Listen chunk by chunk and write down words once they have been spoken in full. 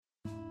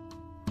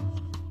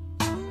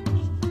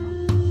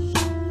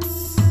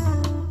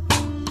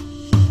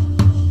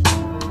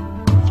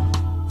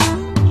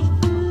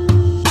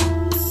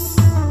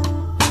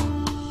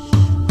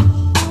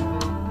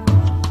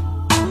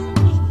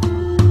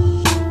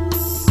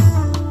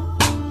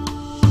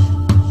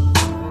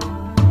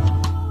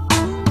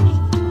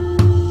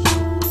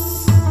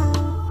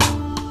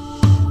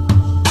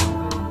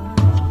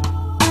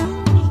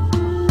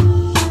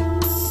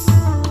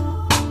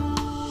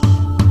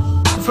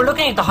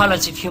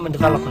highlights of human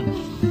development,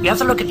 you have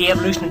to look at the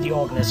evolution of the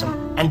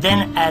organism and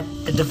then at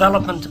the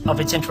development of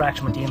its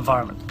interaction with the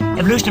environment.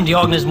 Evolution of the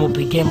organism will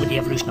begin with the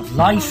evolution of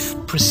life,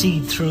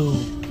 proceed through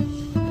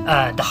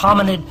the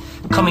hominid,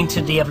 coming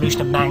to the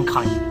evolution of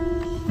mankind,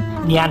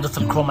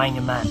 Neanderthal,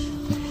 Cro-Magnon man.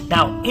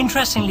 Now,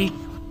 interestingly,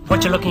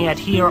 what you're looking at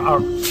here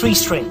are three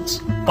strains: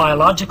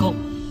 biological,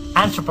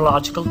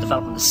 anthropological,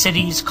 development of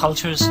cities,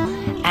 cultures,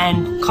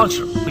 and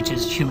cultural, which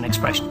is human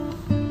expression.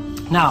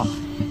 Now,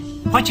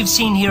 what you've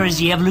seen here is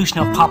the evolution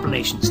of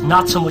populations,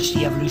 not so much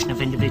the evolution of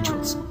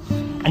individuals.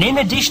 And in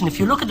addition, if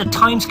you look at the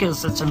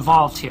timescales that's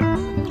involved here,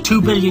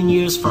 2 billion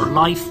years for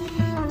life,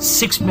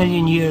 6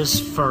 million years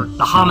for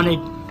the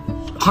hominid,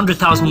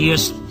 100,000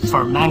 years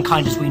for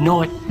mankind as we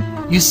know it,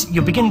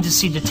 you're beginning to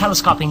see the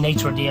telescoping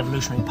nature of the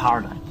evolutionary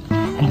paradigm.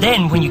 And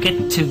then when you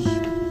get to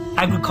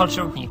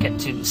agriculture, when you get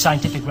to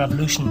scientific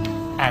revolution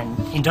and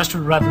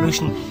industrial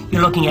revolution,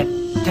 you're looking at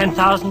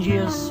 10,000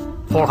 years,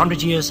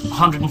 400 years,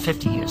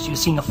 150 years. You're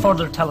seeing a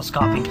further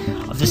telescoping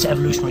of this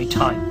evolutionary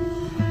time.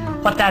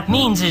 What that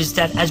means is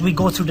that as we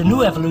go through the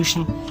new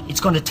evolution, it's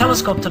going to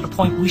telescope to the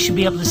point we should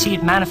be able to see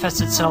it manifest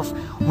itself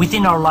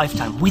within our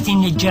lifetime,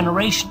 within a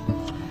generation.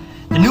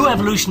 The new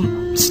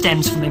evolution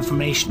stems from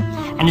information,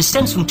 and it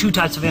stems from two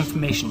types of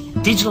information,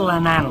 digital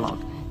and analog.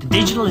 The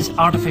digital is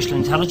artificial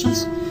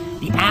intelligence.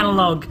 The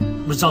analog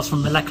results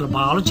from molecular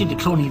biology, the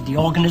cloning of the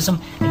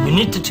organism, and you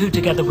knit the two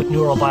together with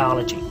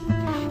neurobiology.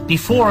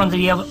 Before, under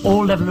the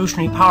old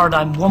evolutionary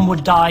paradigm, one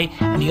would die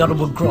and the other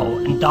would grow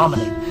and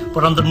dominate.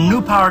 But under the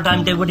new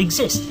paradigm, they would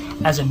exist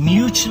as a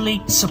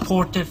mutually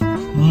supportive,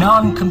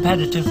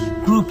 non-competitive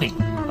grouping,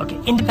 okay,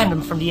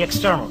 independent from the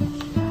external.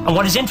 And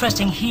what is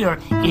interesting here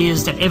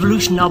is that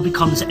evolution now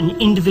becomes an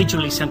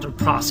individually centered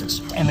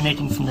process,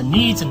 emanating from the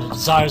needs and the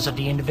desires of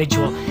the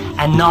individual,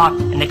 and not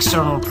an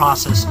external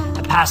process,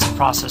 a passive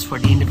process where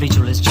the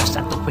individual is just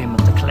at the whim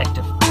of the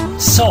collective.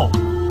 So,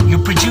 you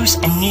produce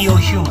a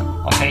neo-human,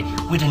 okay,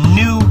 with a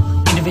new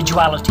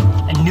individuality,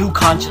 a new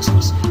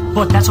consciousness.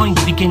 But that's only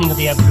the beginning of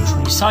the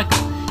evolutionary cycle,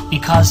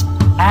 because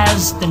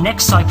as the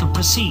next cycle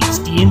proceeds,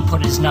 the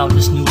input is now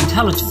this new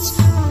intelligence.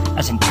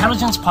 As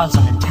intelligence piles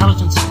on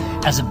intelligence,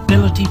 as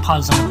ability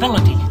piles on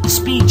ability, the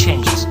speed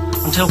changes.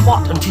 Until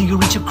what? Until you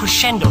reach a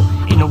crescendo,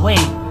 in a way,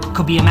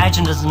 could be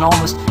imagined as an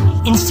almost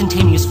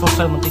instantaneous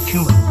fulfillment of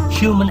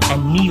human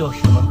and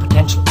neo-human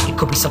potential. It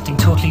could be something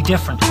totally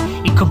different.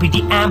 It could be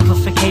the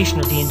amplification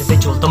of the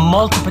individual, the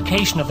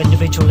multiplication of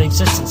individual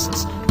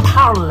existences,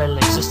 parallel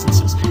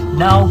existences,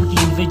 now with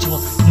the individual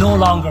no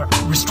longer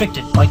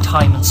restricted by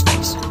time and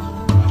space.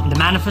 And the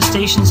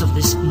manifestations of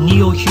this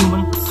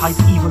neo-human type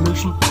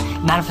evolution,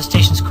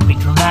 manifestations could be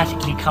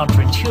dramatically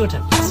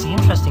counterintuitive. That's the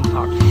interesting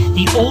part.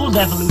 The old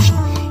evolution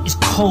is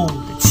cold,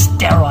 it's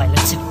sterile,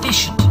 it's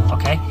efficient,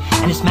 okay?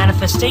 And its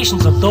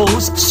manifestations of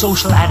those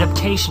social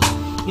adaptation.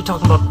 You're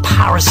talking about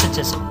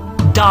parasitism,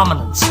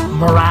 dominance,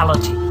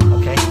 morality,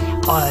 okay?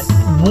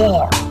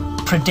 War,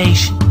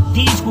 predation.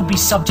 These will be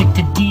subject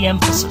to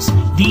de-emphasis.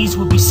 These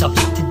will be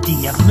subject to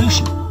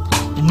de-evolution.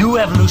 The new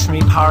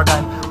evolutionary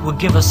paradigm will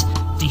give us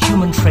the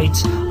human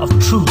traits of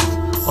truth,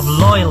 of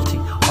loyalty,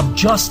 of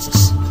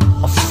justice,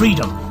 of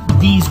freedom.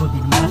 These will be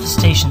the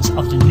manifestations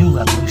of the new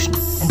evolution.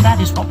 And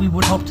that is what we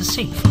would hope to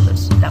see from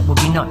this. That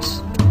would be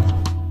nice.